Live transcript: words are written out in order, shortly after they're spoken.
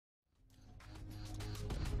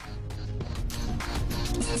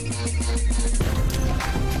What's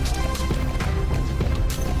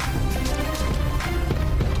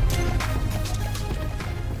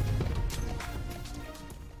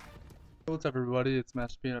up, everybody? It's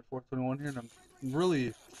MasterPnut 421 here, and I'm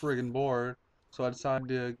really friggin' bored, so I decided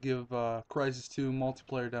to give Crysis 2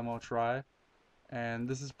 multiplayer demo a try. And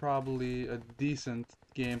this is probably a decent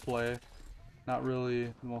gameplay, not really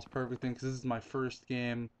the most perfect thing, because this is my first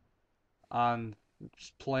game on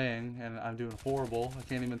just playing, and I'm doing horrible. I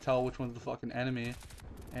can't even tell which one's the fucking enemy,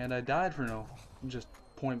 and I died for no, just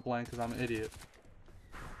point blank, because I'm an idiot.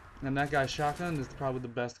 And that guy's shotgun is probably the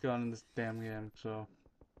best gun in this damn game, so,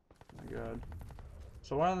 my god.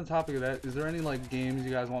 So while on the topic of that, is there any like games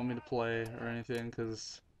you guys want me to play or anything?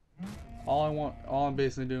 Because all I'm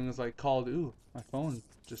basically doing is like ooh, my phone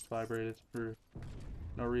just vibrated for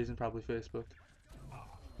no reason, probably Facebook.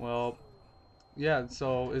 Well, yeah,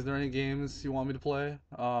 so is there any games you want me to play?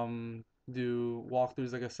 Do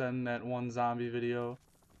walkthroughs like I said in that one zombie video.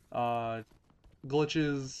 Uh,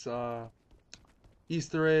 Glitches,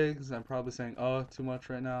 Easter eggs. I'm probably saying too much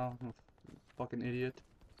right now. I'm a fucking idiot.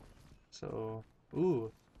 So,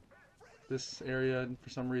 ooh. This area, for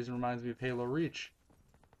some reason, reminds me of Halo Reach.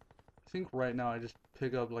 I think right now I just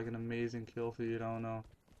pick up like an amazing kill feed. I don't know.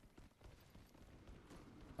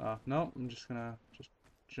 Nope, I'm just gonna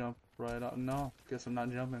jump right up. No, guess I'm not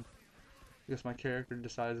jumping. Guess my character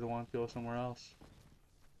decides to want to go somewhere else.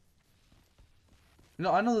 You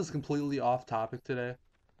know, I know this is completely off topic today.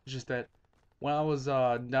 It's just that when I was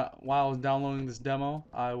while I was downloading this demo,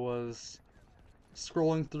 I was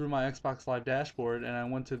scrolling through my Xbox Live dashboard, and I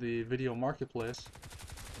went to the video marketplace,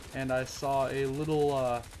 and I saw a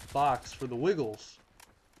little box for the Wiggles.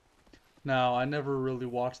 Now, I never really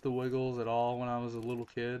watched the Wiggles at all when I was a little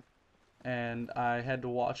kid, and I had to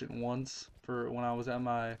watch it once for when I was at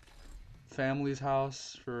my family's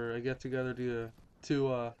house for a get-together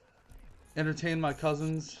to entertain my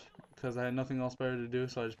cousins because I had nothing else better to do,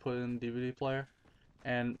 so I just put it in the DVD player.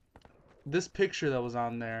 And this picture that was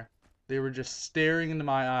on there, they were just staring into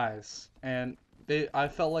my eyes, and I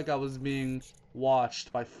felt like I was being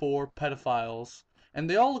watched by 4 pedophiles, and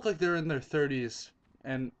they all look like they're in their 30s.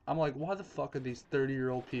 And I'm like, why the fuck are these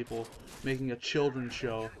 30-year-old people making a children's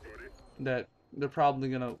show that they're probably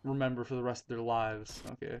gonna remember for the rest of their lives?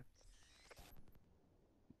 Okay.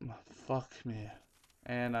 Fuck me.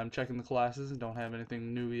 And I'm checking the classes and don't have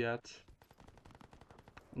anything new yet.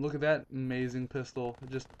 Look at that amazing pistol. It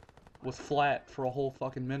just was flat for a whole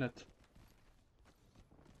fucking minute.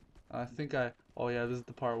 Oh yeah, this is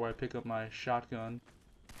the part where I pick up my shotgun.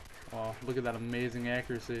 Oh, look at that amazing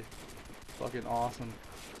accuracy. Fucking awesome.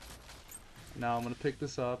 Now I'm gonna pick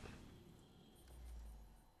this up.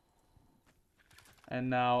 And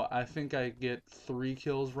now I think I get 3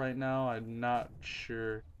 kills right now. I'm not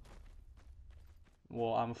sure.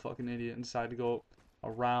 Well, I'm a fucking idiot and decided to go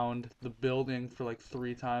around the building for like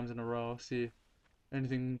 3 times in a row. See if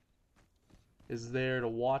anything is there to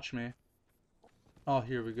watch me. Oh,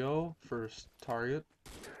 here we go. First target.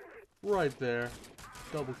 Right there.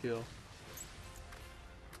 Double kill.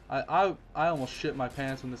 I almost shit my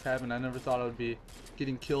pants when this happened. I never thought I would be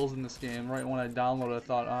getting kills in this game. Right when I downloaded, I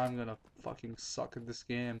thought, oh, I'm gonna fucking suck at this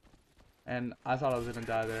game. And I thought I was gonna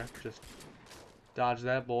die there. Just dodge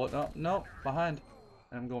that bullet. Oh, no, behind.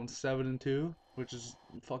 And I'm going 7-2, which is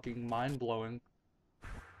fucking mind-blowing.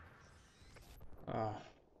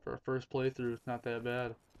 For a first playthrough, it's not that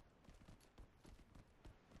bad.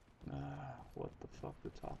 What the fuck to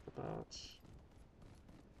talk about?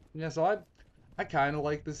 Yeah, so I kind of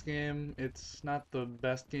like this game. It's not the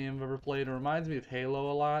best game I've ever played. It reminds me of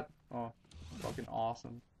Halo a lot. Oh, fucking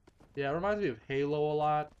awesome. Yeah, it reminds me of Halo a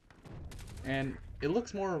lot. And it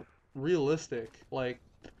looks more realistic. Like,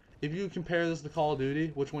 if you compare this to Call of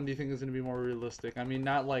Duty, which one do you think is going to be more realistic? I mean,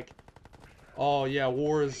 not like, oh yeah,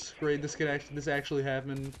 war is great, this actually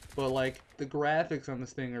happened. But like, the graphics on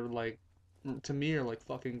this thing are like, to me, are like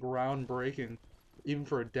fucking groundbreaking. Even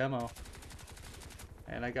for a demo.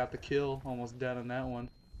 And I got the kill, almost dead on that one.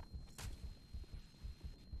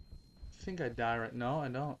 I think I die right. No, I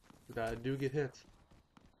don't. But I do get hit.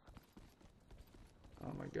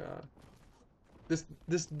 Oh my god. This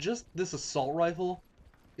assault rifle,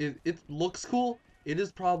 it looks cool. It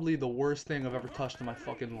is probably the worst thing I've ever touched in my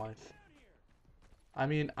fucking life. I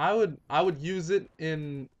mean, I would use it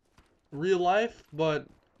in real life, but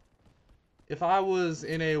if I was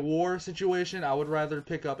in a war situation, I would rather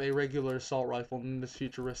pick up a regular assault rifle than this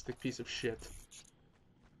futuristic piece of shit.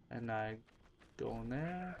 And I go in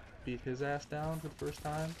there, beat his ass down for the first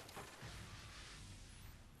time.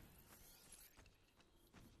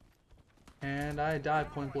 And I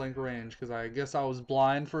died point blank range because I guess I was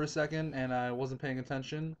blind for a second and I wasn't paying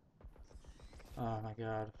attention. Oh my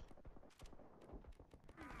god.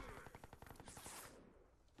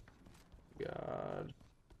 God.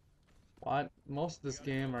 What? Most of this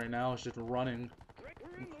game right now is just running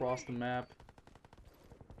across the map.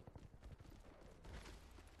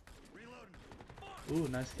 Ooh,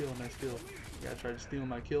 nice kill, nice kill. Yeah, I tried to steal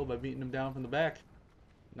my kill by beating him down from the back.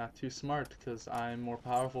 Not too smart, because I'm more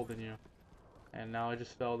powerful than you. And now I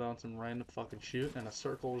just fell down some random fucking chute, and a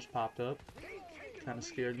circle just popped up. Kind of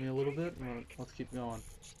scared me a little bit. Let's keep going.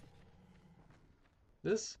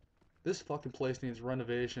 This fucking place needs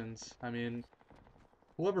renovations. I mean,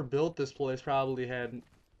 whoever built this place probably had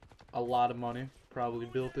a lot of money. Probably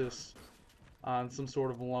built this on some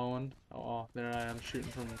sort of loan. Oh, there I am shooting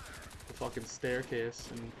from the fucking staircase.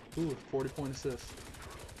 And, ooh, 40-point assist.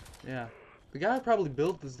 Yeah. The guy who probably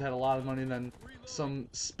built this had a lot of money, then some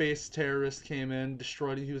space terrorist came in,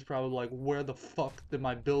 destroyed it. He was probably like, where the fuck did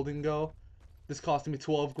my building go? This costed me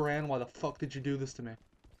 12 grand. Why the fuck did you do this to me?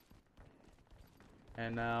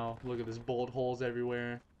 And now, look at this bullet holes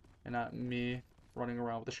everywhere. And not me running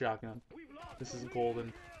around with a shotgun. This is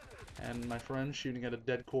golden. And my friend shooting at a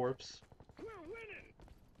dead corpse.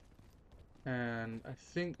 And I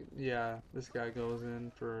think, yeah, this guy goes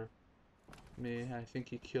in for me. I think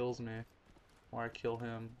he kills me. Or I kill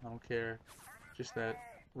him. I don't care. Just that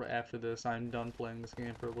right after this, I'm done playing this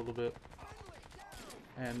game for a little bit.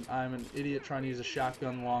 And I'm an idiot trying to use a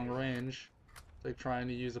shotgun long range. It's like trying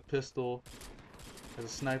to use a pistol as a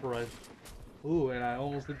sniper rifle. Ooh, and I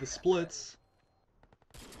almost did the splits.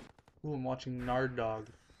 Ooh, I'm watching Nard Dog.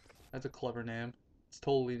 That's a clever name. It's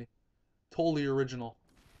totally original.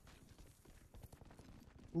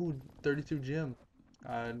 Ooh, 32 Gym.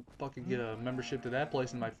 I'd fucking get a membership to that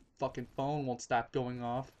place and my fucking phone won't stop going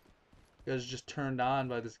off. You guys are just turned on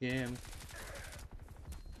by this game.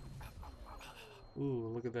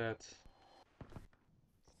 Ooh, look at that.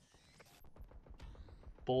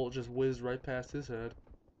 Bullet just whizzed right past his head.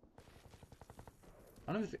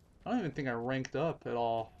 I don't even think I ranked up at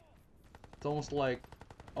all. It's almost like,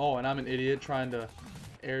 oh, and I'm an idiot trying to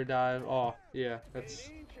air dive. Oh, yeah, it's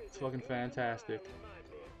fucking fantastic.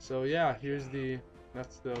 So yeah,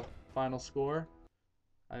 that's the final score.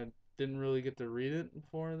 I didn't really get to read it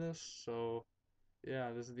before this, so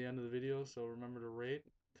yeah, this is the end of the video. So remember to rate,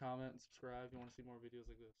 comment, and subscribe if you want to see more videos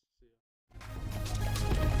like this. See ya.